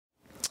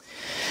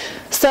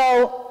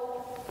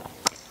So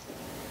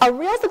a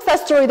real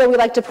success story that we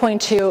like to point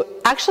to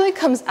actually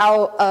comes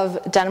out of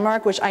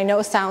Denmark, which I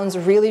know sounds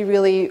really,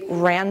 really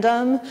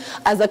random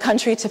as a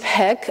country to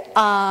pick.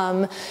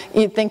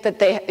 You'd think that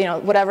they,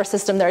 whatever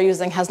system they're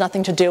using has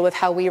nothing to do with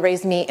how we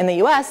raise meat in the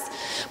US,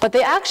 but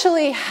they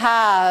actually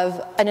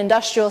have an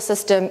industrial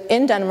system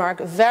in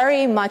Denmark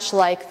very much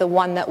like the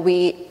one that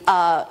we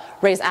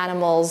raise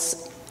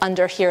animals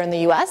under here in the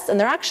US, and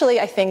they're actually,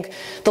 I think,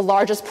 the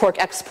largest pork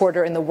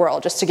exporter in the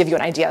world, just to give you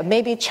an idea.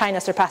 Maybe China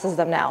surpasses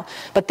them now,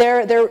 but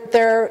they're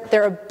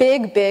a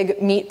big,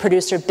 big meat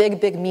producer,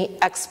 big meat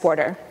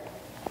exporter.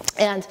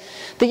 And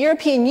the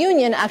European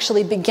Union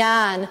actually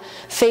began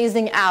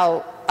phasing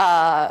out,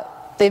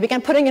 they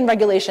began putting in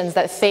regulations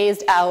that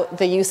phased out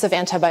the use of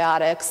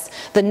antibiotics,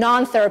 the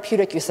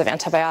non-therapeutic use of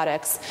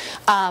antibiotics,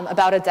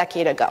 about a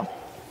decade ago.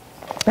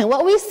 And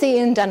what we see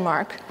in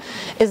Denmark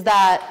is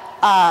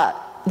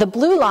that the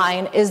blue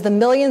line is the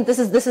million, this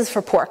is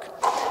for pork.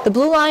 The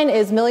blue line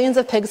is millions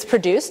of pigs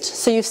produced.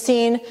 So you've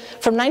seen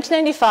from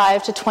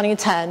 1995 to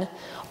 2010,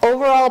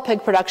 overall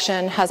pig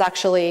production has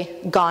actually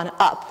gone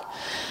up.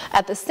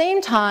 At the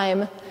same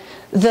time,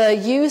 the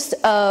use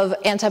of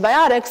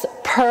antibiotics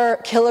per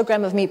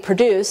kilogram of meat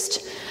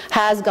produced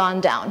has gone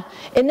down.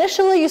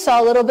 Initially, you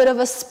saw a little bit of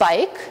a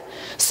spike.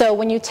 So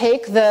when you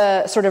take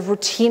the sort of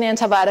routine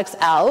antibiotics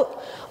out,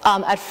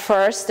 at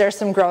first there's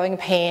some growing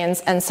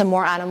pains and some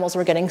more animals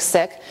were getting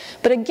sick.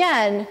 But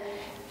again,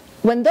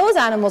 when those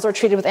animals were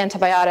treated with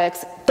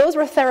antibiotics, those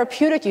were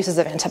therapeutic uses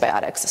of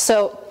antibiotics.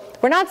 So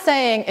we're not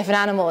saying if an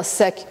animal is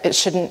sick, it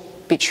shouldn't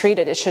be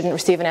treated, it shouldn't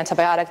receive an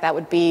antibiotic. That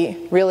would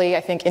be really,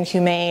 I think,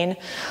 inhumane.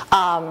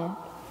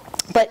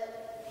 But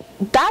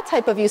that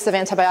type of use of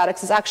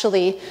antibiotics is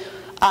actually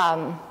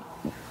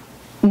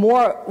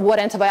more what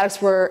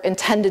antibiotics were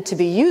intended to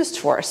be used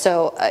for.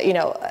 So,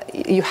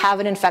 you have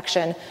an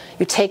infection,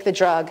 you take the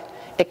drug,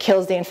 it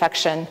kills the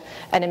infection,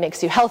 and it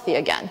makes you healthy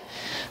again.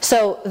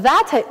 So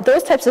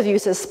those types of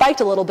uses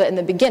spiked a little bit in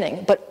the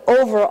beginning, but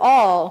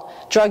overall,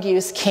 drug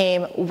use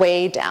came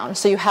way down.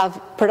 So you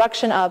have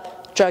production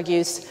up, drug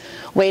use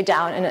way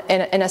down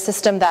in a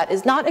system that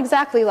is not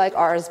exactly like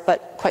ours,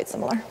 but quite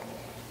similar.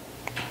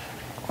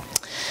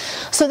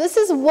 So this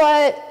is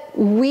what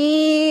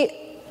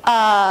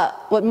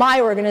what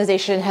my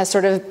organization has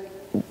sort of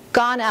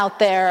gone out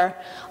there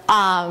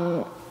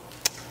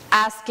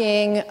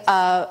asking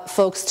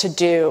folks to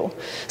do.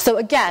 So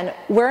again,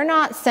 we're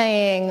not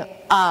saying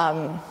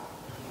not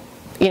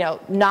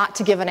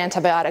to give an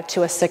antibiotic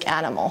to a sick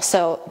animal.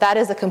 So that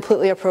is a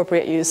completely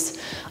appropriate use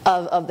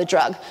of the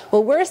drug.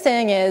 What we're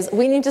saying is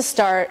we need to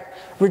start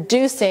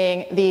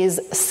reducing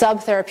these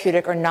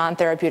subtherapeutic or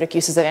non-therapeutic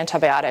uses of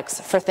antibiotics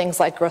for things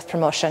like growth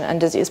promotion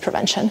and disease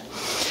prevention.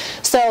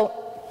 So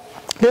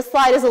this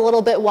slide is a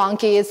little bit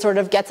wonky. It sort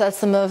of gets at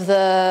some of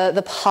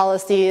the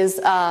policies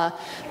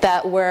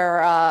that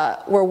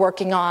we're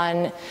working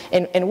on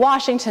in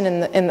Washington,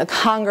 in the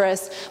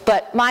Congress.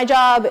 But my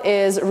job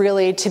is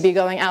really to be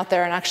going out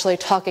there and actually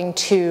talking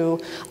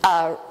to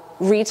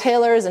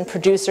retailers and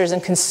producers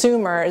and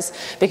consumers,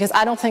 because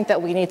I don't think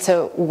that we need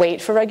to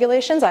wait for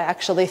regulations. I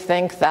actually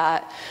think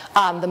that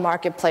the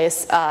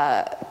marketplace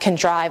can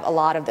drive a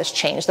lot of this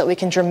change, that we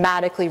can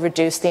dramatically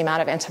reduce the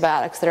amount of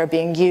antibiotics that are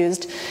being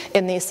used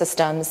in these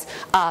systems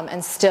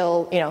and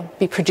still,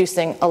 be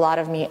producing a lot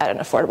of meat at an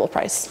affordable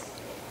price.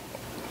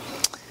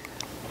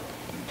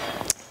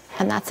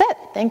 And that's it.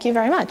 Thank you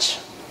very much.